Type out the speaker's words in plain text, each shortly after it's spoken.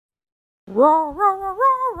Rah, rah, rah,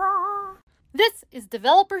 rah, rah. This is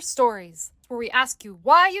Developer Stories, where we ask you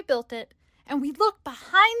why you built it, and we look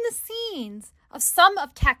behind the scenes of some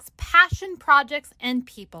of tech's passion projects and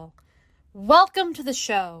people. Welcome to the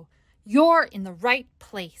show. You're in the right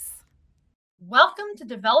place. Welcome to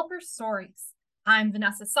Developer Stories. I'm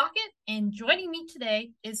Vanessa Sockett, and joining me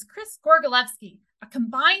today is Chris Gorgolewski, a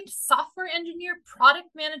combined software engineer, product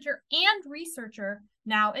manager, and researcher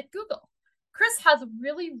now at Google. Chris has a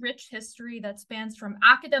really rich history that spans from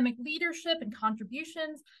academic leadership and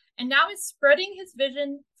contributions, and now is spreading his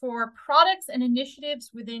vision for products and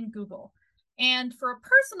initiatives within Google. And for a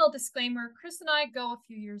personal disclaimer, Chris and I go a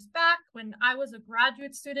few years back when I was a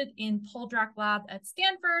graduate student in Poldrak Lab at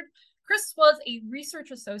Stanford. Chris was a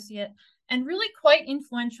research associate and really quite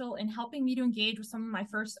influential in helping me to engage with some of my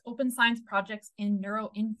first open science projects in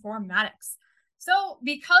neuroinformatics. So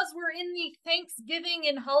because we're in the Thanksgiving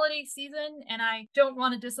and holiday season, and I don't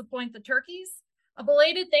want to disappoint the turkeys, a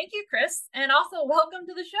belated thank you, Chris, and also welcome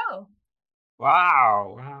to the show.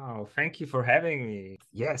 Wow. Thank you for having me.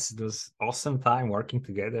 Yes, it was awesome time working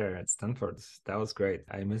together at Stanford. That was great.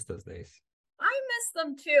 I miss those days. I miss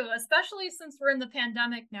them too, especially since we're in the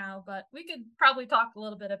pandemic now, but we could probably talk a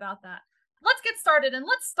little bit about that. Let's get started, and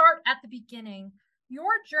let's start at the beginning.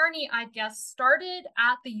 Your journey, I guess, started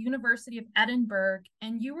at the University of Edinburgh,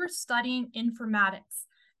 and you were studying informatics.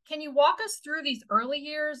 Can you walk us through these early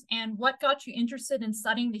years and what got you interested in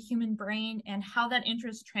studying the human brain and how that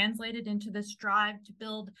interest translated into this drive to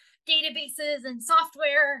build databases and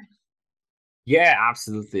software? Yeah,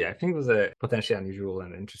 absolutely. I think it was a potentially unusual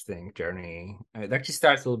and interesting journey. It actually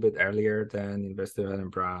starts a little bit earlier than University of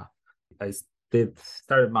Edinburgh. I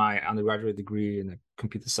started my undergraduate degree in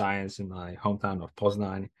computer science in my hometown of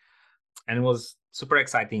Poznan. And it was super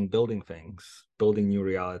exciting building things, building new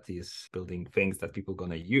realities, building things that people are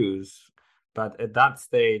going to use. But at that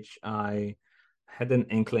stage, I had an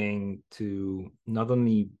inkling to not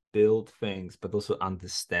only build things, but also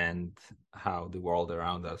understand how the world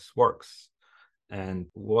around us works. And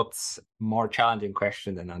what's more challenging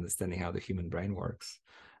question than understanding how the human brain works?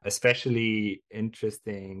 Especially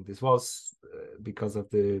interesting, this was because of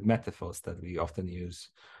the metaphors that we often use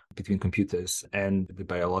between computers and the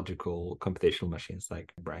biological computational machines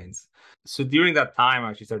like brains. So during that time, I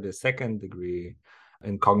actually started a second degree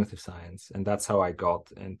in cognitive science. And that's how I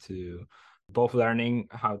got into both learning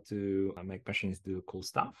how to make machines do cool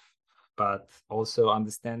stuff, but also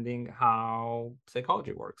understanding how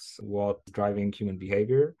psychology works, what's driving human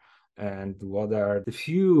behavior, and what are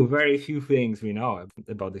the very few things we know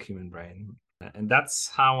about the human brain. And that's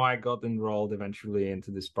how I got enrolled eventually into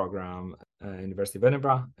this program at University of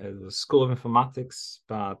Edinburgh. It was School of Informatics,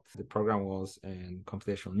 but the program was in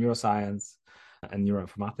computational neuroscience and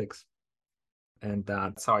neuroinformatics. And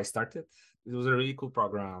that's how I started. It was a really cool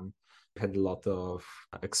program. Had a lot of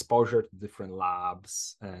exposure to different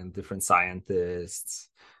labs and different scientists.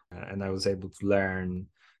 And I was able to learn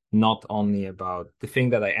not only about the thing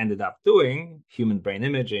that I ended up doing, human brain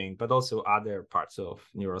imaging, but also other parts of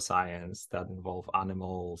neuroscience that involve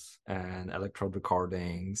animals and electrode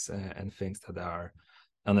recordings and things that are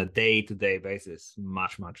on a day-to-day basis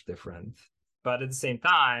much, much different. But at the same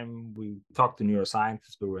time, we talked to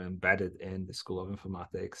neuroscientists. We were embedded in the School of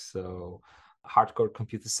Informatics. So hardcore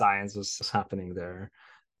computer science was happening there,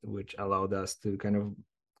 which allowed us to kind of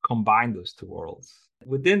combine those two worlds.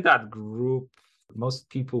 Within that group, most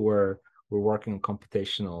people were working on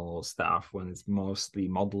computational stuff when it's mostly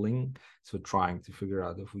modeling. So trying to figure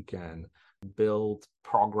out if we can build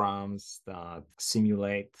programs that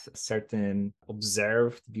simulate certain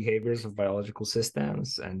observed behaviors of biological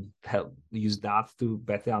systems and help use that to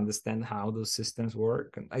better understand how those systems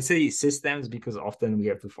work. And I say systems because often we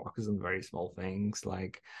have to focus on very small things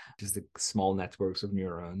like just the small networks of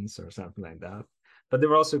neurons or something like that. But there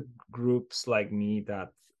were also groups like me that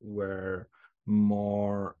were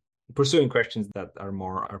more pursuing questions that are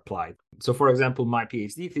more applied. So, for example, my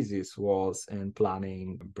PhD thesis was in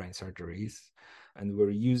planning brain surgeries, and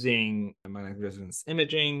we're using magnetic resonance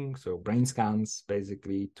imaging, so brain scans,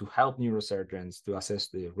 basically, to help neurosurgeons to assess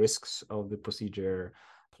the risks of the procedure,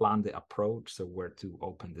 plan the approach, so where to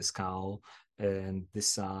open the skull, and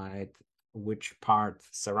decide which part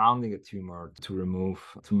surrounding a tumor to remove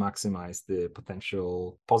to maximize the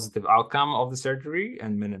potential positive outcome of the surgery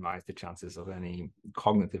and minimize the chances of any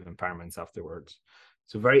cognitive impairments afterwards.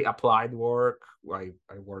 So very applied work. I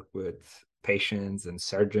work with patients and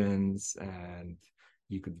surgeons, and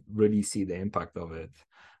you could really see the impact of it.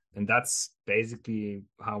 And that's basically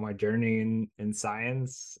how my journey in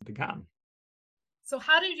science began. So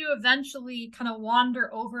how did you eventually kind of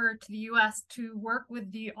wander over to the US to work with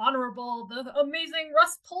the amazing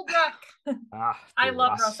Russ Poldrak? I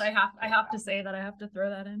love Russ. I have to say that. I have to throw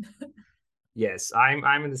that in. Yes,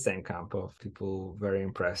 I'm in the same camp of people very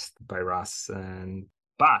impressed by Russ.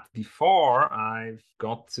 But before I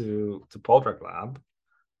got to Poldrak Lab,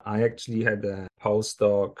 I actually had a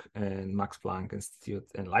postdoc in Max Planck Institute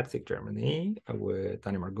in Leipzig, Germany, with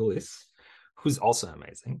Dani Margulis, who's also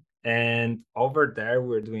amazing. And over there,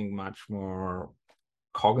 we're doing much more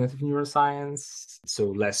cognitive neuroscience,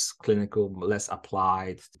 so less clinical, less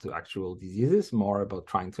applied to actual diseases, more about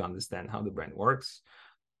trying to understand how the brain works.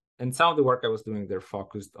 And some of the work I was doing there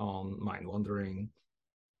focused on mind wandering.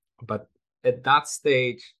 But at that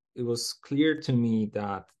stage, it was clear to me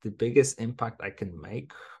that the biggest impact I can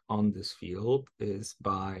make on this field is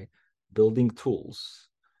by building tools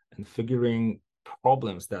and figuring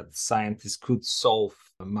problems that scientists could solve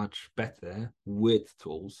much better with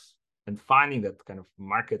tools, and finding that kind of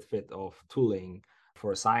market fit of tooling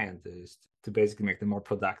for a scientist to basically make them more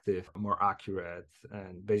productive, more accurate,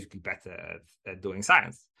 and basically better at doing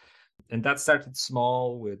science. And that started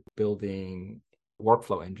small with building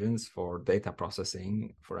workflow engines for data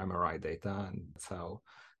processing for MRI data. And so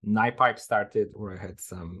NiPipe started, where I had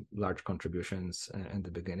some large contributions in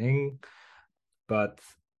the beginning. But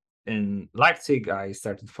in Leipzig, I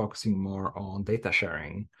started focusing more on data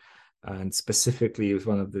sharing. And specifically, it was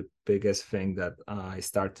one of the biggest things that I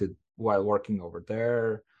started while working over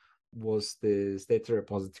there was this data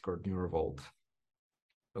repository called NeuroVault,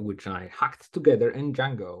 which I hacked together in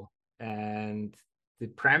Django. And the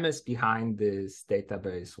premise behind this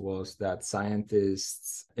database was that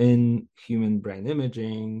scientists in human brain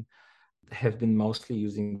imaging have been mostly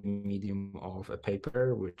using the medium of a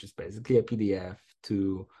paper, which is basically a PDF,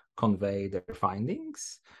 to convey their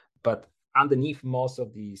findings. But underneath most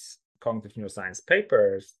of these cognitive neuroscience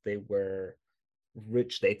papers, they were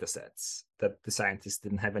rich data sets that the scientists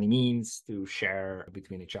didn't have any means to share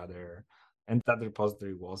between each other. And that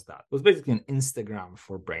repository was that. It was basically an Instagram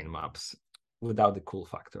for brain maps without the cool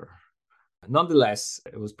factor. Nonetheless,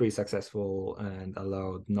 it was pretty successful and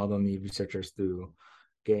allowed not only researchers to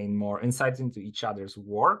gain more insights into each other's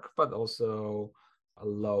work, but also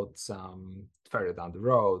allowed some further down the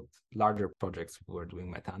road, larger projects were doing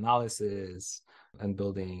meta-analysis and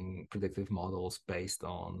building predictive models based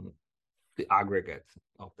on the aggregate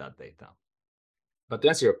of that data. But to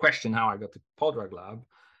answer your question, how I got to Poldrak Lab,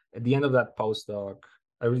 at the end of that postdoc,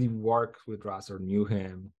 I really worked with Russ or knew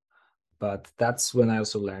him. But that's when I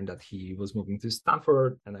also learned that he was moving to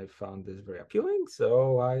Stanford, and I found this very appealing.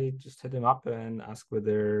 So I just hit him up and asked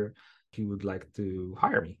whether he would like to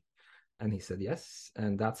hire me. And he said yes.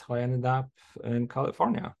 And that's how I ended up in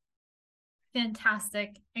California.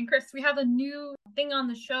 Fantastic. And Chris, we have a new thing on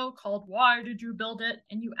the show called Why Did You Build It?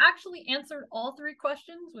 And you actually answered all three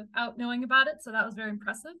questions without knowing about it. So that was very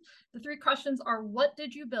impressive. The three questions are: what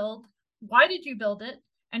did you build? Why did you build it?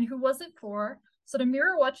 And who was it for? So to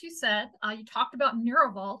mirror what you said, you talked about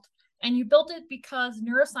NeuroVault, and you built it because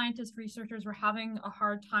neuroscientist researchers were having a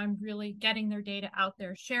hard time really getting their data out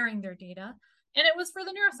there, sharing their data. And it was for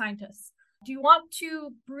the neuroscientists. Do you want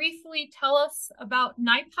to briefly tell us about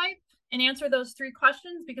NiPipe and answer those three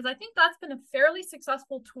questions? Because I think that's been a fairly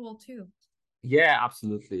successful tool too. Yeah,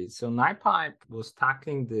 absolutely. So NiPipe was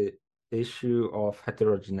tackling the issue of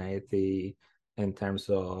heterogeneity in terms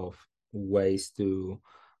of ways to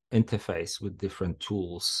interface with different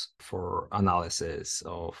tools for analysis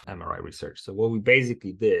of MRI research. So what we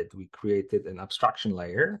basically did, we created an abstraction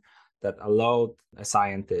layer that allowed a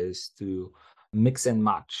scientist to mix and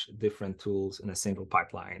match different tools in a single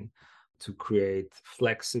pipeline to create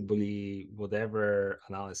flexibly whatever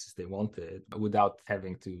analysis they wanted without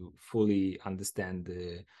having to fully understand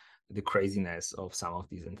the craziness of some of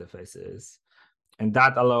these interfaces. And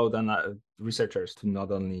that allowed researchers to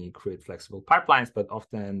not only create flexible pipelines, but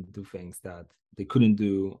often do things that they couldn't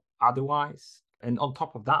do otherwise. And on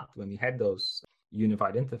top of that, when we had those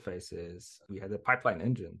unified interfaces, we had a pipeline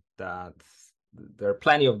engine that there are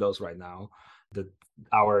plenty of those right now. That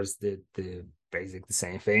ours did the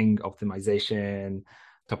same thing: optimization,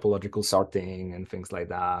 topological sorting, and things like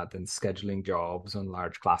that, and scheduling jobs on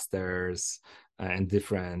large clusters and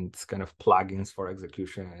different kind of plugins for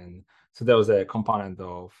execution. So there was a component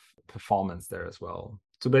of performance there as well.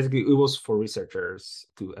 So basically, it was for researchers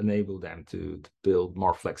to enable them to build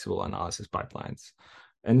more flexible analysis pipelines.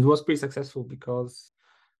 And it was pretty successful because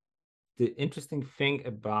the interesting thing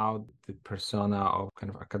about the persona of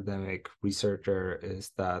kind of academic researcher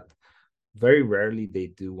is that very rarely they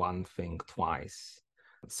do one thing twice.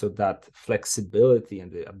 So that flexibility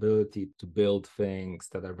and the ability to build things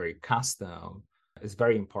that are very custom is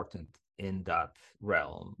very important in that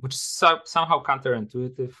realm, which is somehow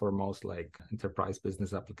counterintuitive for most like enterprise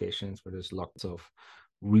business applications where there's lots of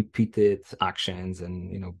repeated actions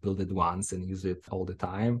and build it once and use it all the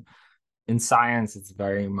time. In science, it's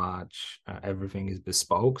very much everything is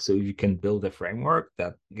bespoke. So if you can build a framework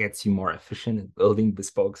that gets you more efficient in building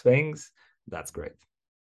bespoke things, that's great.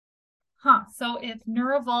 So if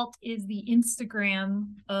Neurovault is the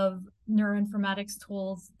Instagram of neuroinformatics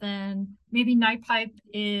tools, then maybe NiPipe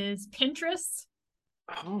is Pinterest?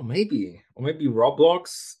 Oh, maybe. Or maybe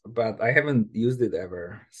Roblox, but I haven't used it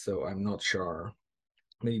ever, so I'm not sure.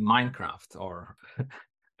 Maybe Minecraft or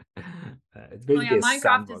it's Oh yeah, basically a Minecraft is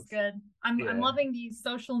sandbox. good. I'm Yeah. loving these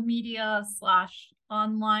social media slash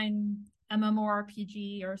online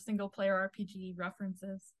MMORPG or single player RPG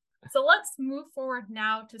references. So let's move forward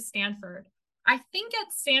now to Stanford. I think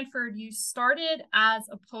at Stanford you started as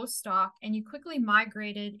a postdoc and you quickly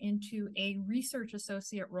migrated into a research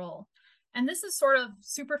associate role. And this is sort of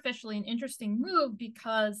superficially an interesting move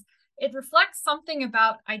because it reflects something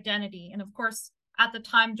about identity. And of course, at the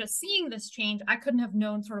time, just seeing this change, I couldn't have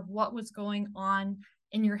known sort of what was going on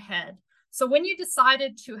in your head. So when you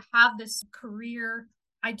decided to have this career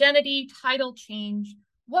identity title change,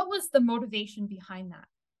 what was the motivation behind that?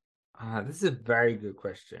 This is a very good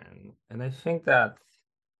question. And I think that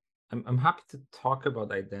I'm happy to talk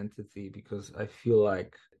about identity because I feel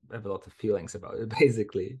like I have a lot of feelings about it,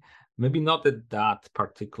 basically. Maybe not that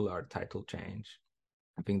particular title change.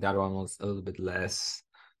 I think that one was a little bit less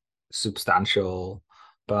substantial,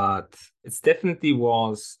 but it definitely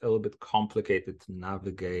was a little bit complicated to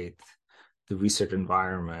navigate the research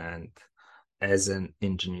environment as an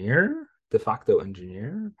engineer, de facto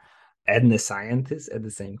engineer, and a scientist at the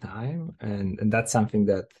same time. And that's something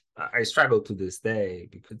that I struggle to this day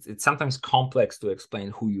because it's sometimes complex to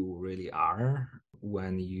explain who you really are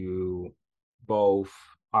when you both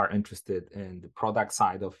are interested in the product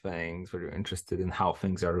side of things, where you're interested in how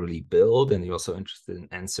things are really built, and you're also interested in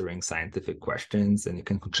answering scientific questions, and you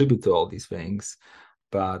can contribute to all these things.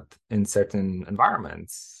 But in certain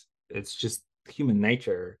environments, it's just human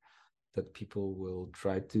nature that people will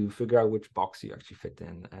try to figure out which box you actually fit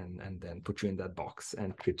in and then put you in that box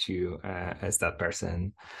and treat you as that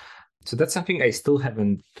person. So that's something I still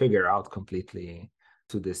haven't figured out completely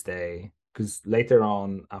to this day. Because later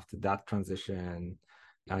on, after that transition,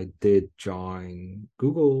 I did join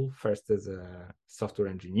Google first as a software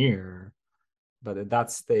engineer. But at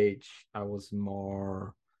that stage, I was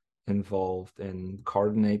more involved in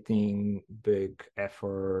coordinating big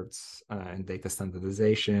efforts in data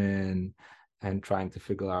standardization and trying to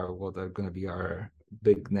figure out what are going to be our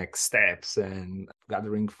big next steps and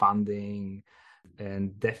gathering funding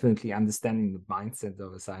and definitely understanding the mindset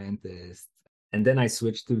of a scientist. And then I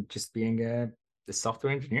switched to just being a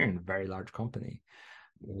software engineer in a very large company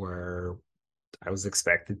where I was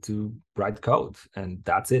expected to write code, and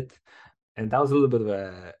that's it. And that was a little bit of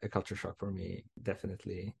a culture shock for me,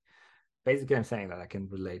 definitely. Basically, I'm saying that I can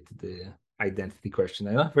relate to the identity question.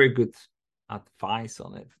 I'm not very good advice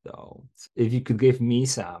on it, though. If you could give me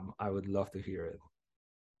some, I would love to hear it.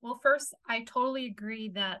 Well, first, I totally agree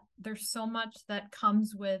that there's so much that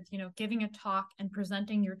comes with, giving a talk and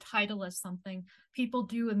presenting your title as something. People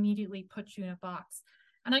do immediately put you in a box.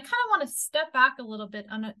 And I kind of want to step back a little bit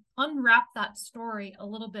and unwrap that story a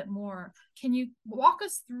little bit more. Can you walk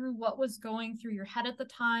us through what was going through your head at the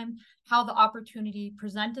time, how the opportunity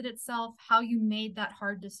presented itself, how you made that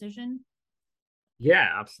hard decision?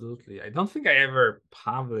 Yeah, absolutely. I don't think I ever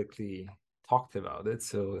publicly talked about it,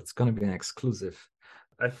 so it's going to be an exclusive.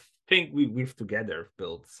 I think we've together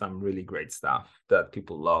built some really great stuff that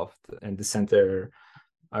people loved. And the center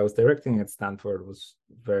I was directing at Stanford was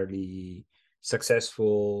very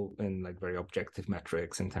successful in like very objective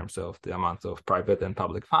metrics in terms of the amount of private and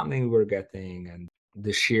public funding we're getting and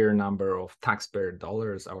the sheer number of taxpayer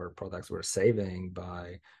dollars our products were saving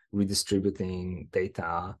by redistributing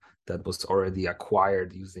data that was already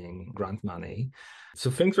acquired using grant money.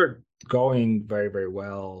 So things were going very, very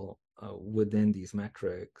well within these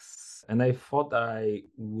metrics. And I thought I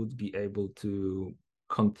would be able to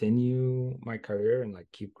continue my career and like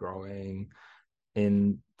keep growing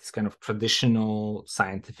in this kind of traditional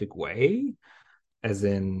scientific way, as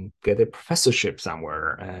in get a professorship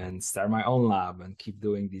somewhere and start my own lab and keep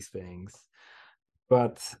doing these things.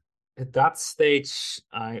 But at that stage,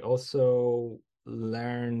 I also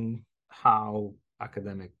learned how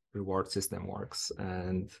academic reward system works.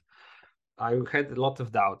 And I had a lot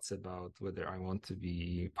of doubts about whether I want to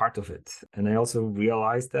be part of it. And I also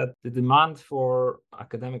realized that the demand for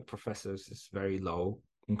academic professors is very low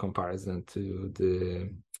in comparison to the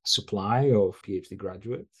supply of PhD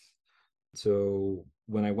graduates. So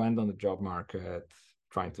when I went on the job market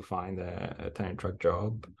trying to find a tenure track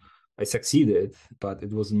job, I succeeded, but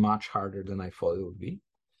it was much harder than I thought it would be.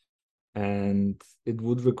 And it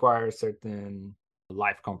would require certain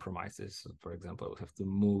life compromises. For example, I would have to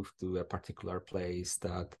move to a particular place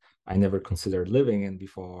that I never considered living in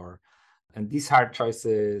before. And these hard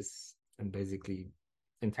choices and basically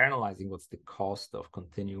internalizing what's the cost of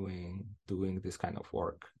continuing doing this kind of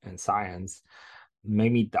work and science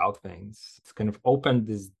made me doubt things. It's kind of opened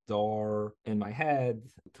this door in my head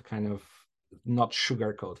to kind of not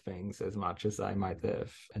sugarcoat things as much as I might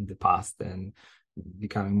have in the past, and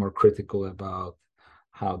becoming more critical about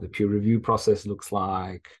how the peer review process looks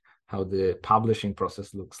like, how the publishing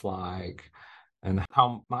process looks like, and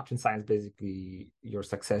how much in science basically your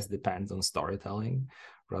success depends on storytelling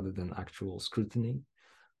rather than actual scrutiny,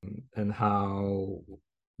 and how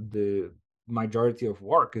the majority of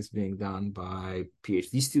work is being done by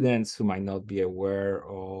PhD students who might not be aware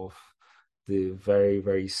of the very,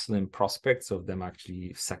 very slim prospects of them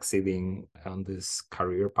actually succeeding on this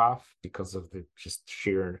career path because of the just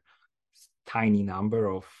sheer tiny number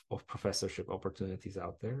of professorship opportunities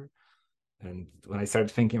out there. And when I started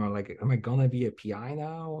thinking about like, am I gonna be a PI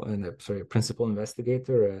now, and a principal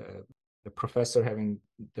investigator, a professor having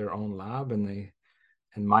their own lab, and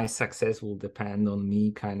my success will depend on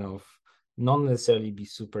me kind of not necessarily be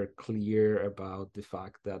super clear about the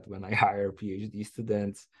fact that when I hire PhD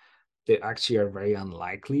students, they actually are very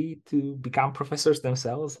unlikely to become professors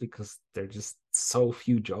themselves because there are just so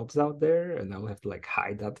few jobs out there, and I'll have to like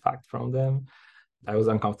hide that fact from them. I was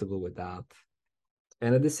uncomfortable with that.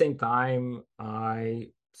 And at the same time, I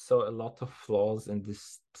saw a lot of flaws in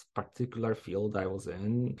this particular field I was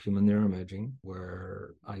in, human neuroimaging,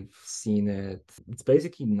 where I've seen it. It's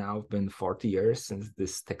basically now been 40 years since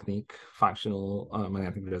this technique, functional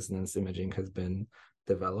magnetic resonance imaging, has been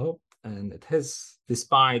developed. And it has,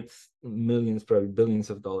 despite millions, probably billions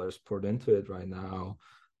of dollars poured into it right now,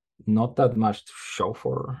 not that much to show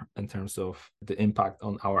for in terms of the impact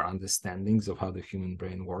on our understandings of how the human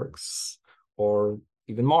brain works, or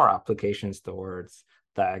even more applications towards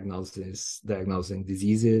diagnosing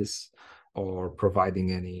diseases or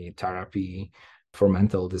providing any therapy for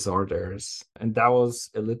mental disorders. And that was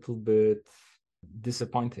a little bit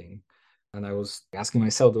disappointing. And I was asking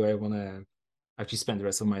myself, do I want to actually spend the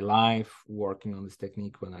rest of my life working on this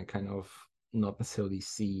technique when I kind of not necessarily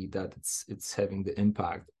see that it's having the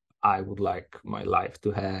impact I would like my life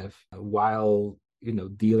to have, while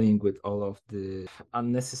dealing with all of the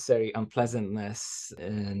unnecessary unpleasantness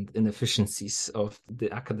and inefficiencies of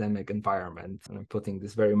the academic environment. And I'm putting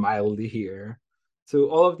this very mildly here. So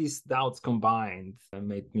all of these doubts combined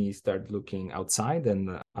made me start looking outside,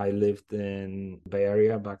 and I lived in Bay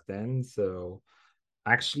Area back then. So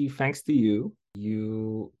actually, thanks to you,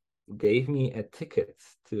 you gave me a ticket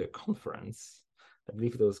to a conference. I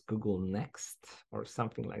believe it was Google Next or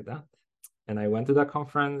something like that. And I went to that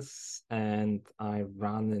conference and I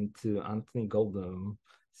ran into Anthony Goldblum,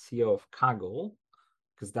 CEO of Kaggle,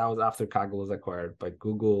 because that was after Kaggle was acquired by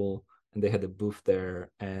Google, and they had a booth there.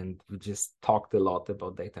 And we just talked a lot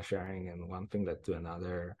about data sharing, and one thing led to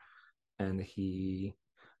another. And he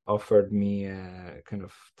offered me a kind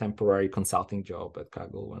of temporary consulting job at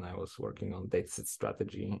Kaggle when I was working on dataset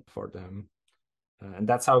strategy for them. And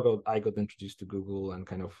that's how I got introduced to Google and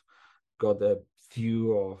kind of got a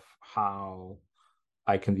view of how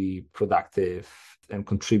I can be productive and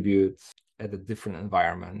contribute at a different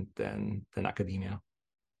environment than academia.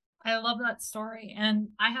 I love that story. And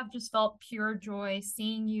I have just felt pure joy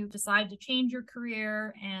seeing you decide to change your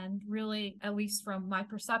career and really, at least from my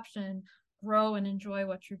perception, grow and enjoy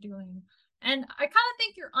what you're doing. And I kind of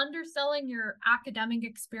think you're underselling your academic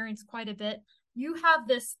experience quite a bit. You have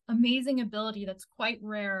this amazing ability that's quite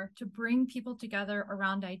rare to bring people together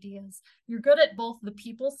around ideas. You're good at both the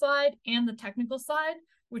people side and the technical side,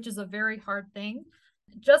 which is a very hard thing.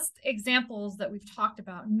 Just examples that we've talked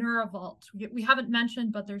about: Neuravault, we haven't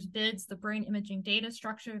mentioned, but there's BIDS, the brain imaging data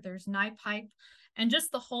structure, there's NIPIPE, and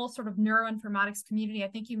just the whole sort of neuroinformatics community. I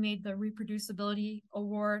think you made the reproducibility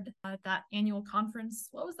award at that annual conference.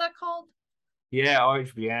 What was that called? Yeah,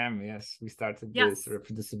 OHBM. Yes, we started this Yes.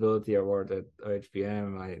 reproducibility award at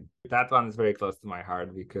OHBM. That one is very close to my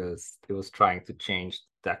heart because it was trying to change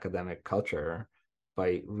the academic culture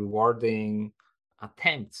by rewarding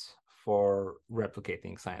attempts for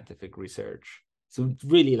replicating scientific research. So it's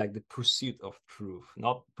really like the pursuit of truth,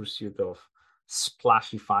 not pursuit of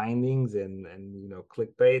splashy findings and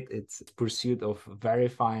clickbait. It's pursuit of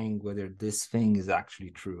verifying whether this thing is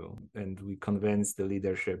actually true. And we convinced the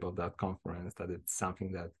leadership of that conference that it's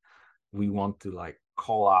something that we want to like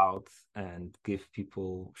call out and give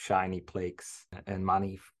people shiny plaques and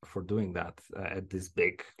money for doing that at this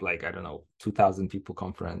big, like, I don't know, 2,000 people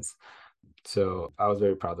conference. So I was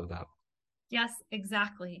very proud of that. Yes,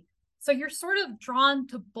 exactly. So you're sort of drawn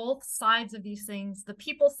to both sides of these things, the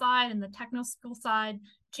people side and the technical side,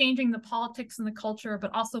 changing the politics and the culture,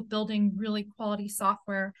 but also building really quality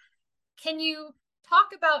software. Can you talk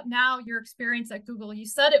about now your experience at Google? You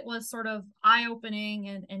said it was sort of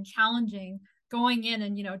eye-opening and challenging going in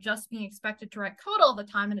and, just being expected to write code all the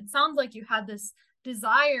time. And it sounds like you had this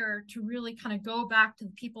desire to really kind of go back to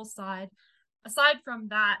the people side. Aside from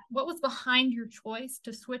that, what was behind your choice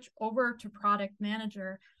to switch over to product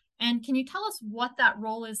manager? And can you tell us what that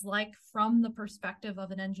role is like from the perspective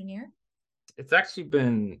of an engineer? It's actually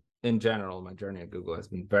been, in general, my journey at Google has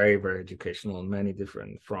been very, very educational on many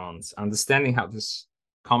different fronts. Understanding how this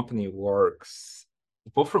company works,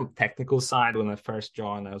 both from technical side. When I first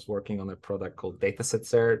joined, I was working on a product called Dataset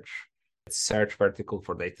Search. It's search vertical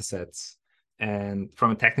for datasets. And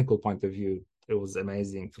from a technical point of view, it was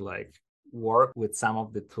amazing to like work with some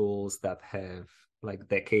of the tools that have like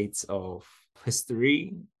decades of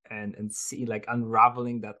history and see like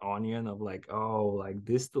unraveling that onion of like, oh, like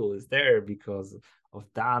this tool is there because of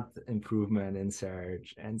that improvement in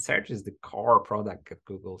search. And search is the core product at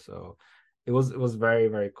Google. So it was very,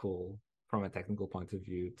 very cool from a technical point of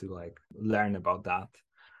view to like learn about that.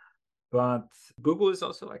 But Google is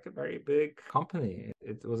also like a very big company.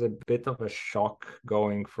 It was a bit of a shock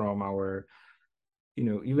going from our,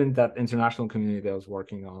 even that international community that was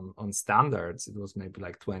working on standards. It was maybe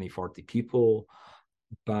like 20, 40 people.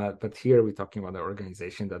 But here we're talking about an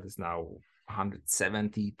organization that is now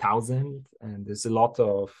 170,000, and there's a lot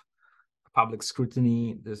of public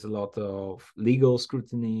scrutiny, there's a lot of legal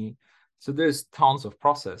scrutiny. So there's tons of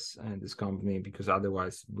process in this company because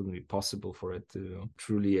otherwise it wouldn't be possible for it to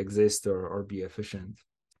truly exist or be efficient.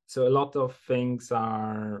 So a lot of things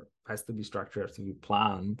has to be structured, has to be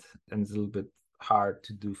planned, and it's a little bit hard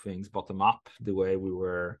to do things bottom up the way we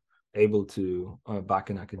were able to back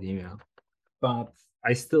in academia. But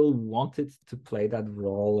I still wanted to play that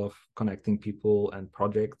role of connecting people and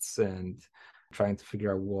projects and trying to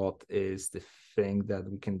figure out what is the thing that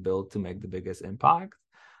we can build to make the biggest impact.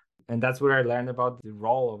 And that's where I learned about the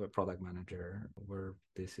role of a product manager, where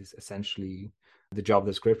this is essentially the job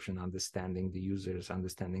description, understanding the users,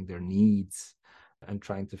 understanding their needs, and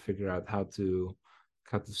trying to figure out how to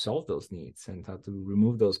solve those needs and how to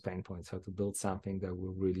remove those pain points, how to build something that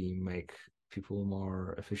will really make people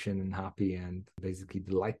more efficient and happy and basically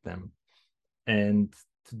delight them. And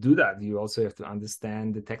to do that, you also have to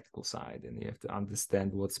understand the technical side and you have to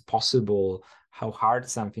understand what's possible, how hard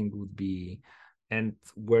something would be. And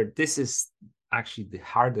where this is actually the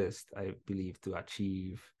hardest, I believe, to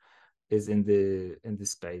achieve is in the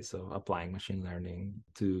space of applying machine learning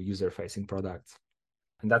to user-facing products.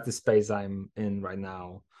 And that's the space I'm in right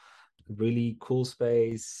now. Really cool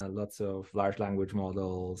space, lots of large language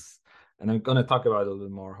models. And I'm going to talk about it a little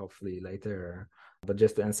bit more, hopefully, later. But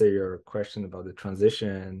just to answer your question about the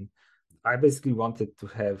transition, I basically wanted to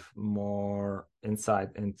have more insight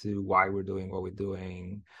into why we're doing what we're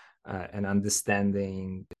doing and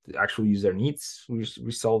understanding the actual user needs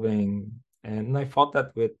we're solving. And I thought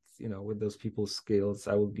that with those people's skills,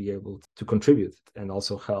 I would be able to contribute and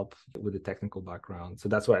also help with the technical background. So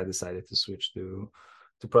that's why I decided to switch to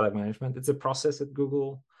product management. It's a process at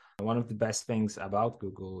Google. One of the best things about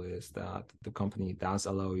Google is that the company does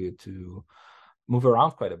allow you to move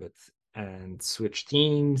around quite a bit and switch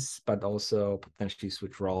teams, but also potentially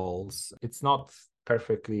switch roles. It's not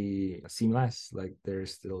perfectly seamless. Like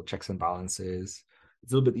there's still checks and balances.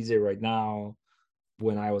 It's a little bit easier right now.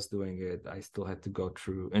 When I was doing it, I still had to go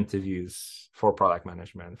through interviews for product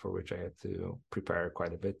management, for which I had to prepare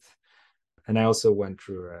quite a bit. And I also went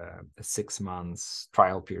through a 6 months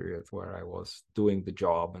trial period where I was doing the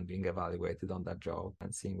job and being evaluated on that job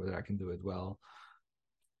and seeing whether I can do it well.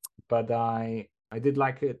 But I did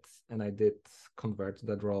like it and I did convert to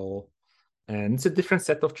that role. And it's a different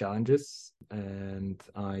set of challenges. And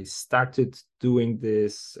I started doing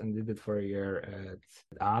this and did it for a year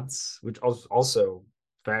at Ads, which was also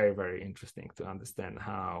very, very interesting to understand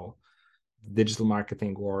how digital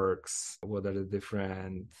marketing works, what are the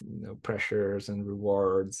different pressures and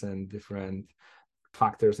rewards and different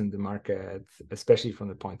factors in the market, especially from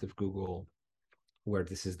the point of Google, where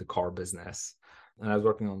this is the core business. And I was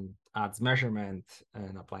working on ads measurement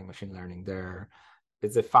and applying machine learning there.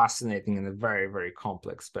 It's a fascinating and a very, very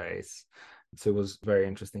complex space. So it was very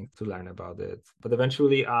interesting to learn about it. But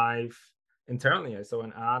eventually I saw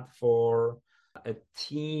an ad for a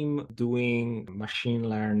team doing machine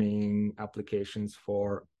learning applications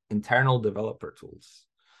for internal developer tools.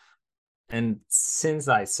 And since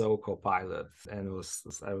I saw Copilot and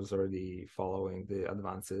I was already following the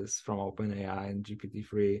advances from OpenAI and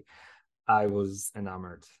GPT-3, I was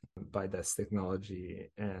enamored by this technology.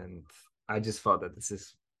 And I just thought that this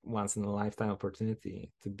is once in a lifetime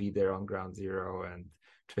opportunity to be there on ground zero and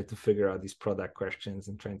try to figure out these product questions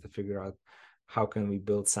and trying to figure out how can we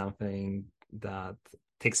build something that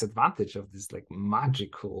takes advantage of this like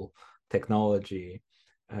magical technology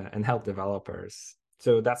and help developers.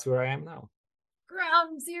 So that's where I am now.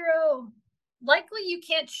 Ground zero. Likely you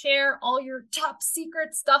can't share all your top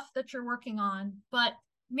secret stuff that you're working on, but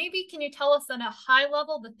maybe can you tell us at a high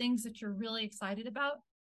level the things that you're really excited about?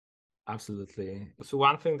 Absolutely. So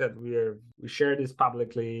one thing that we share this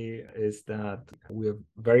publicly is that we have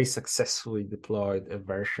very successfully deployed a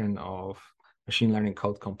version of machine learning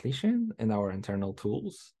code completion in our internal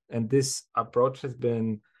tools. And this approach has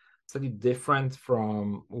been slightly different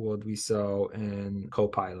from what we saw in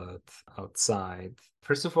Copilot outside.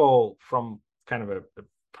 First of all, from kind of a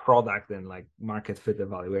product and like market fit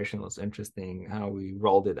evaluation was interesting, how we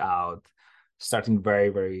rolled it out, starting very,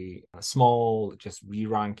 very small, just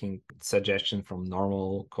re-ranking suggestion from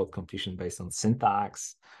normal code completion based on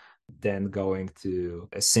syntax, then going to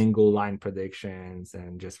a single line predictions,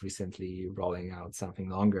 and just recently rolling out something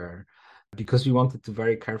longer because we wanted to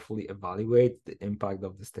very carefully evaluate the impact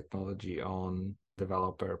of this technology on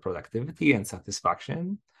developer productivity and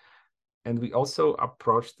satisfaction. And we also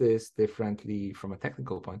approach this differently from a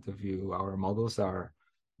technical point of view. Our models are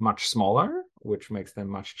much smaller, which makes them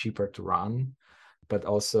much cheaper to run, but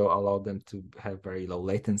also allow them to have very low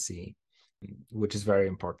latency, which is very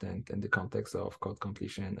important in the context of code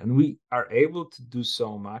completion. And we are able to do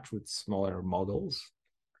so much with smaller models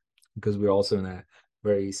because we're also in a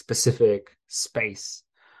very specific space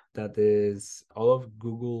that is all of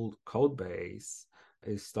Google code base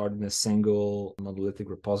is stored in a single monolithic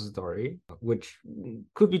repository, which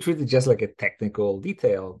could be treated just like a technical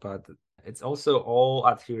detail, but it's also all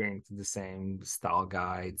adhering to the same style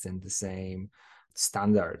guides and the same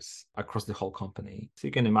standards across the whole company. So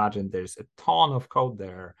you can imagine there's a ton of code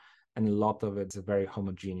there, and a lot of it's a very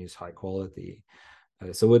homogeneous, high quality.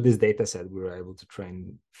 So with this data set, we were able to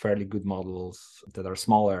train fairly good models that are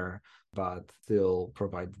smaller, but still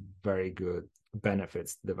provide very good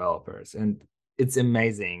benefits to developers. And it's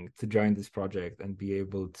amazing to join this project and be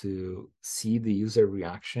able to see the user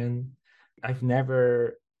reaction. I've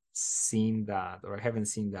never seen that, or I haven't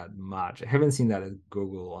seen that much. I haven't seen that at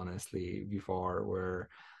Google, honestly, before, where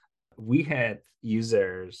we had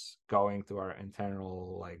users going to our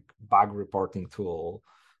internal like bug reporting tool,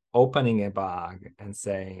 opening a bug and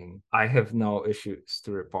saying, I have no issues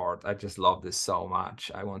to report. I just love this so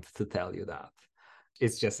much. I wanted to tell you that.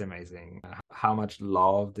 It's just amazing how much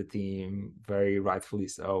love the team, very rightfully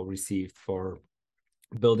so, received for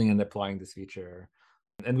building and deploying this feature.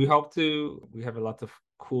 And we have a lot of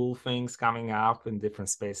cool things coming up in different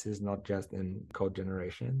spaces, not just in code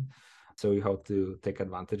generation. So we hope to take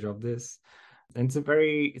advantage of this. And it's a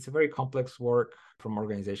very complex work from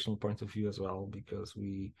organizational point of view as well, because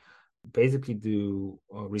we basically do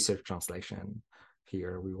research translation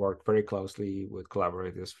here. We work very closely with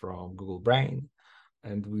collaborators from Google Brain,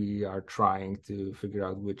 and we are trying to figure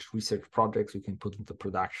out which research projects we can put into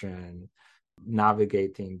production.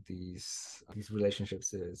 Navigating these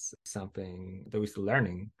relationships is something that we're still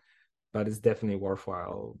learning, but it's definitely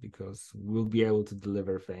worthwhile because we'll be able to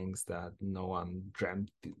deliver things that no one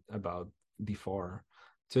dreamt about before.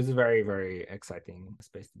 So it's a very, very exciting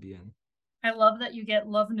space to be in. I love that you get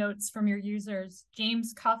love notes from your users.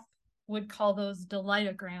 James Cuff would call those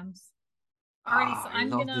delightograms. Alrighty, so I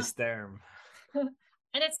love this term.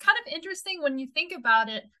 And it's kind of interesting when you think about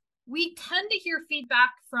it. We tend to hear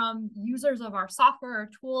feedback from users of our software or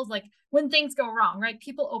tools, like when things go wrong, right?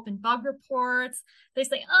 People open bug reports. They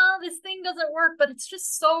say, oh, this thing doesn't work, but it's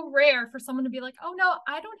just so rare for someone to be like, oh, no,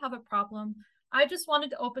 I don't have a problem. I just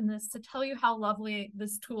wanted to open this to tell you how lovely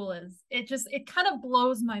this tool is. It kind of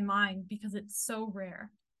blows my mind because it's so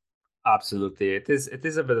rare. Absolutely. It is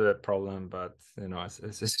a bit of a problem, but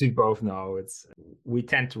as we both know, we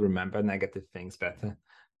tend to remember negative things better.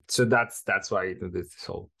 So that's why this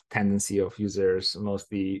whole tendency of users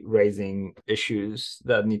mostly raising issues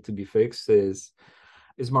that need to be fixed is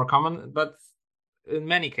more common. But in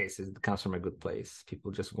many cases, it comes from a good place.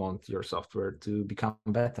 People just want your software to become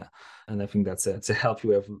better. And I think it's a healthy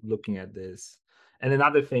way of looking at this. And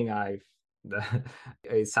another thing I've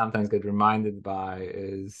I sometimes get reminded by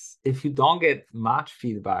is if you don't get much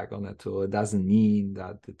feedback on a tool, it doesn't mean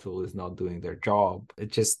that the tool is not doing their job.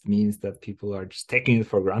 It just means that people are just taking it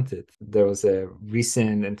for granted. There was a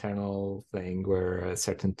recent internal thing where a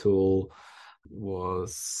certain tool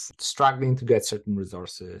was struggling to get certain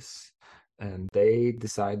resources, and they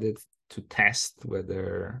decided to test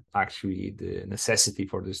whether actually the necessity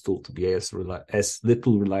for this tool to be as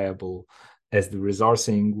little reliable as the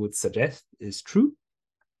resourcing would suggest is true.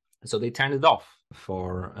 So they turned it off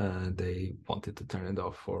they wanted to turn it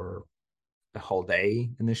off for a whole day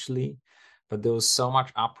initially, but there was so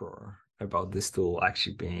much uproar about this tool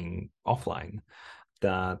actually being offline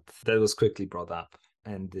that was quickly brought up.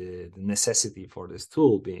 And the necessity for this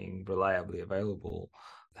tool being reliably available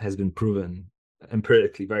has been proven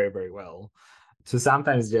empirically very, very well. So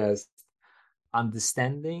sometimes just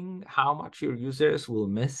understanding how much your users will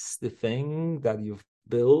miss the thing that you've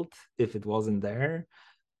built if it wasn't there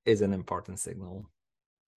is an important signal.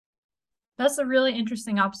 That's a really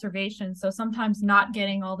interesting observation. So sometimes not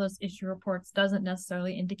getting all those issue reports doesn't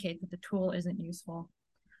necessarily indicate that the tool isn't useful.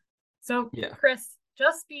 So, Yeah. Chris,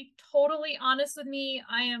 just be totally honest with me.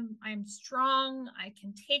 I am strong. I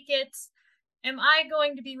can take it. Am I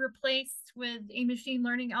going to be replaced with a machine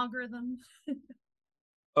learning algorithm?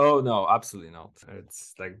 Oh no, absolutely not.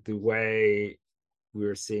 It's like the way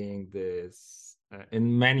we're seeing this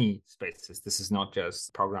in many spaces. This is not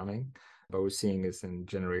just programming, but we're seeing this in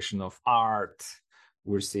generation of art.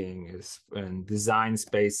 We're seeing this in design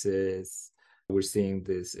spaces. We're seeing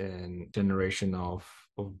this in generation of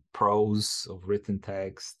prose, of written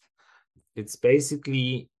text. It's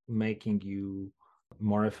basically making you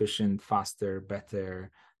more efficient, faster, better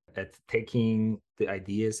at taking the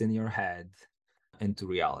ideas in your head into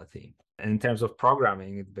reality. And in terms of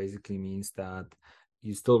programming, it basically means that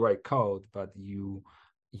you still write code, but you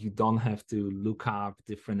don't have to look up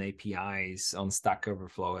different APIs on Stack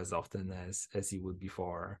Overflow as often as you would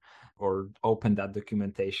before, or open that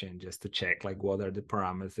documentation just to check like what are the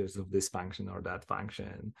parameters of this function or that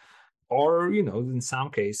function. Or, in some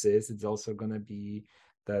cases, it's also going to be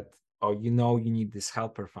that, oh, you need this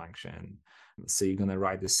helper function. So you're going to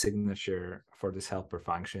write the signature for this helper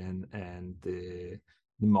function, and the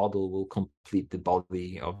model will complete the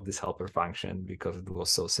body of this helper function because it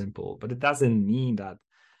was so simple. But it doesn't mean that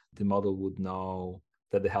the model would know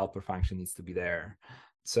that the helper function needs to be there.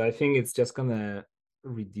 So I think it's just going to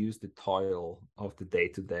reduce the toil of the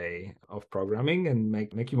day-to-day of programming and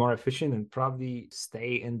make you more efficient and probably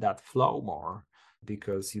stay in that flow more,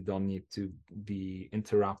 because you don't need to be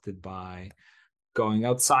interrupted by going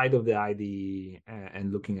outside of the IDE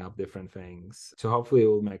and looking up different things. So hopefully it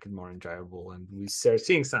will make it more enjoyable. And we are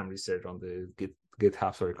seeing some research on the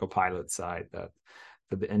GitHub or Copilot side that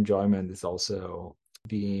the enjoyment is also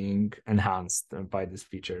being enhanced by these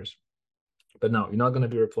features. But no, you're not going to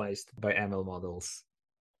be replaced by ML models.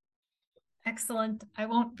 Excellent. I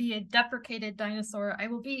won't be a deprecated dinosaur. I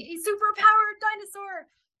will be a superpowered dinosaur.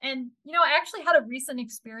 And I actually had a recent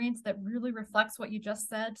experience that really reflects what you just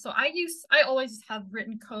said. So I always have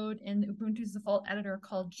written code in Ubuntu's default editor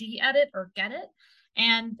called gedit or Gedit,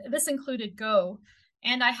 and this included Go.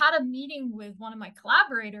 And I had a meeting with one of my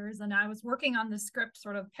collaborators, and I was working on this script,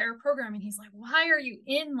 sort of pair programming. He's like, "Why are you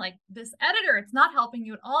in like this editor? It's not helping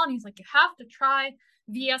you at all." And he's like, "You have to try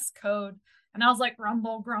VS Code." And I was like,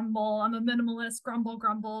 grumble, grumble. I'm a minimalist, grumble,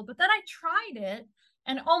 grumble. But then I tried it,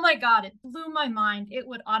 and oh my God, it blew my mind. It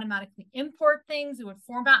would automatically import things. It would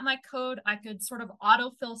format my code. I could sort of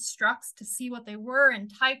autofill structs to see what they were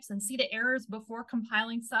and types and see the errors before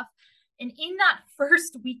compiling stuff. And in that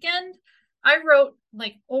first weekend, I wrote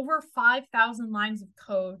like over 5,000 lines of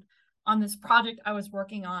code on this project I was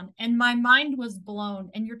working on, and my mind was blown.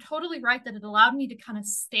 And you're totally right that it allowed me to kind of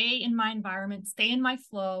stay in my environment, stay in my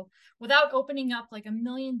flow without opening up like a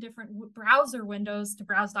million different browser windows to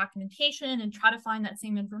browse documentation and try to find that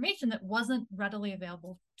same information that wasn't readily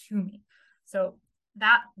available to me. So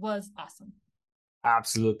that was awesome.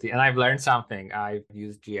 Absolutely. And I've learned something. I've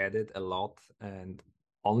used gedit a lot, and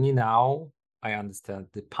only now I understand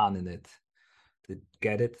the pun in it.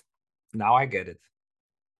 Get it? Now I get it.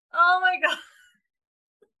 Oh my God.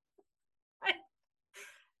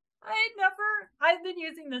 I've been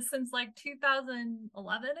using this since like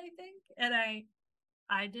 2011, I think, and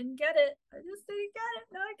I didn't get it. I just didn't get it.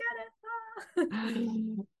 Now I get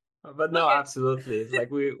it. But no, Okay. absolutely. It's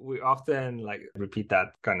like we often like repeat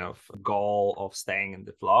that kind of goal of staying in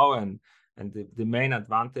the flow, and the main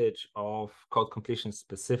advantage of code completion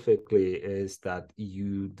specifically is that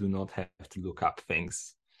you do not have to look up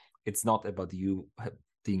things. It's not about you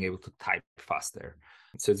being able to type faster.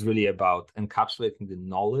 So it's really about encapsulating the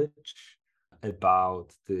knowledge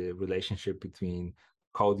about the relationship between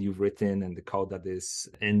code you've written and the code that is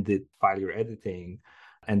in the file you're editing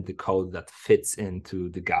and the code that fits into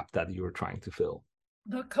the gap that you're trying to fill.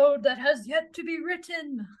 The code that has yet to be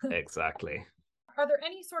written. Exactly. Are there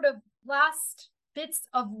any sort of last bits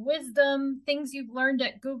of wisdom, things you've learned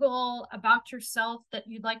at Google about yourself that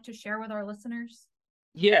you'd like to share with our listeners?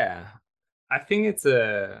 Yeah, I think it's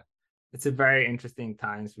a very interesting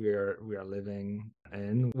times we are living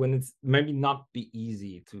in, when it's maybe not be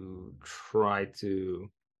easy to try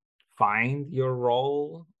to find your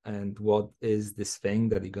role and what is this thing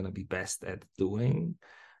that you're going to be best at doing.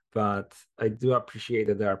 But I do appreciate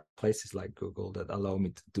that there are places like Google that allow me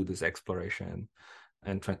to do this exploration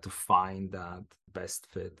and try to find that best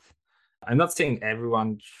fit. I'm not saying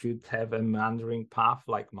everyone should have a Mandarin path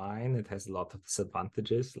like mine. It has a lot of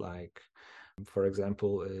disadvantages. Like, for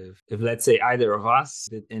example, if let's say either of us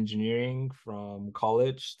did engineering from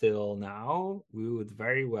college till now, we would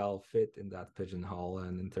very well fit in that pigeonhole,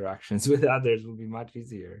 and interactions with others would be much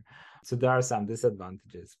easier. So there are some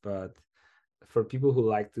disadvantages, but for people who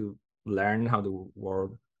like to learn how the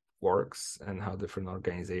world works and how different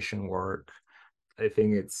organizations work, I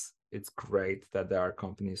think it's great that there are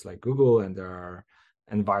companies like Google and there are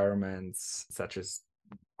environments such as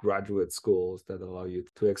graduate schools that allow you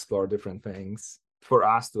to explore different things for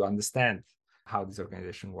us to understand how these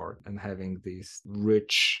organizations work and having these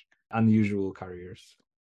rich, unusual careers.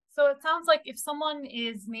 So it sounds like if someone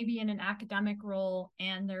is maybe in an academic role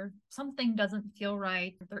and something doesn't feel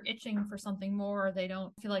right, they're itching for something more, or they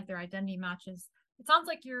don't feel like their identity matches, it sounds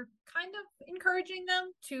like you're kind of encouraging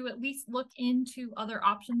them to at least look into other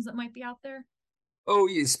options that might be out there. Oh,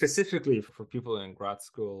 yeah, specifically for people in grad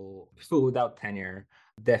school, people without tenure,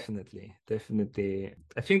 definitely. I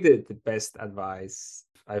think that the best advice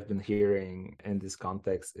I've been hearing in this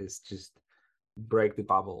context is just break the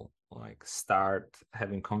bubble. Like, start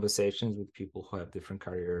having conversations with people who have different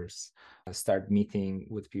careers, start meeting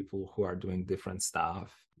with people who are doing different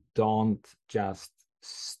stuff. Don't just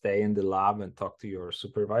stay in the lab and talk to your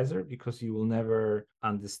supervisor, because you will never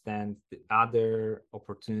understand the other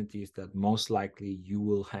opportunities that most likely you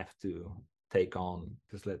will have to take on.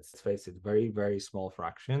 Because let's face it, very, very small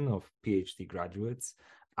fraction of PhD graduates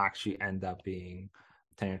actually end up being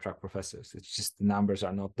tenure track professors. It's just the numbers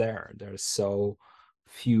are not there. There's so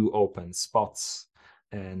few open spots.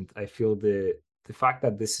 And I feel the fact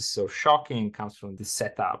that this is so shocking comes from the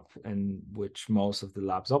setup in which most of the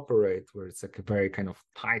labs operate, where it's like a very kind of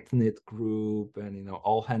tight-knit group and,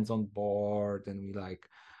 all hands on board, and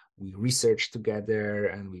we research together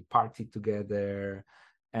and we party together.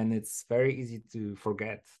 And it's very easy to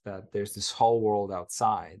forget that there's this whole world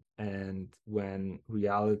outside. And when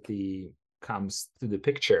reality comes to the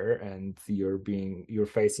picture and you're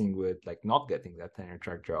facing with like not getting that tenure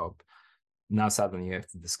track job, now suddenly you have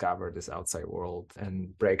to discover this outside world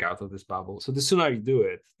and break out of this bubble. So the sooner you do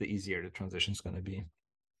it, the easier the transition is going to be.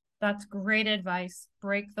 That's great advice.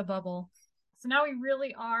 Break the bubble. So now we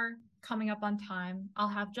really are coming up on time. I'll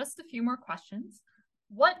have just a few more questions.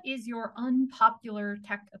 What is your unpopular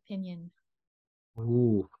tech opinion?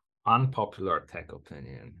 Ooh, unpopular tech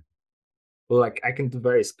opinion. Well, like, I can do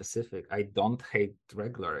very specific. I don't hate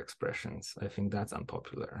regular expressions. I think that's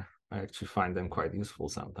unpopular. I actually find them quite useful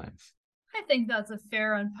sometimes. I think that's a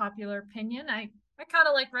fair unpopular opinion. I kind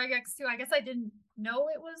of like regex too. I guess I didn't know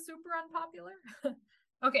it was super unpopular.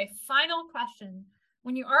 Okay, final question.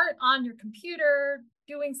 When you aren't on your computer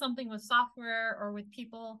doing something with software or with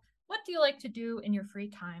people, what do you like to do in your free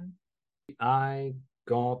time? I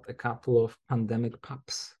got a couple of pandemic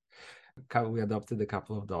pups. We adopted a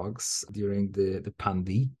couple of dogs during the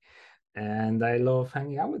pandemic, and I love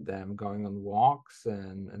hanging out with them, going on walks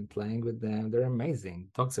and playing with them. They're amazing.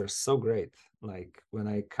 Dogs are so great. Like, when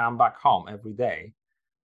I come back home every day,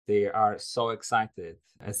 they are so excited,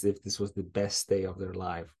 as if this was the best day of their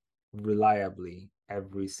life, reliably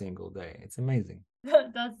every single day. It's amazing.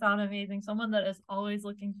 That does sound amazing. Someone that is always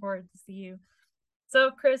looking forward to see you. So,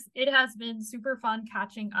 Chris, it has been super fun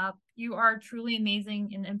catching up. You are truly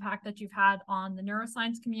amazing in the impact that you've had on the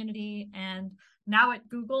neuroscience community. And now at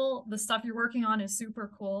Google, the stuff you're working on is super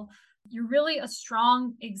cool. You're really a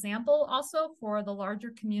strong example also for the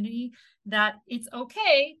larger community that it's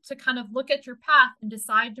okay to kind of look at your path and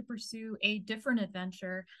decide to pursue a different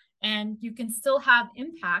adventure. And you can still have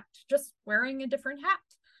impact just wearing a different hat.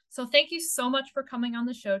 So, thank you so much for coming on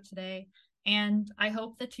the show today. And I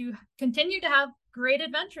hope that you continue to have great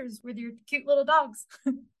adventures with your cute little dogs.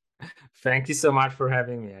 Thank you so much for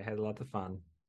having me. I had a lot of fun.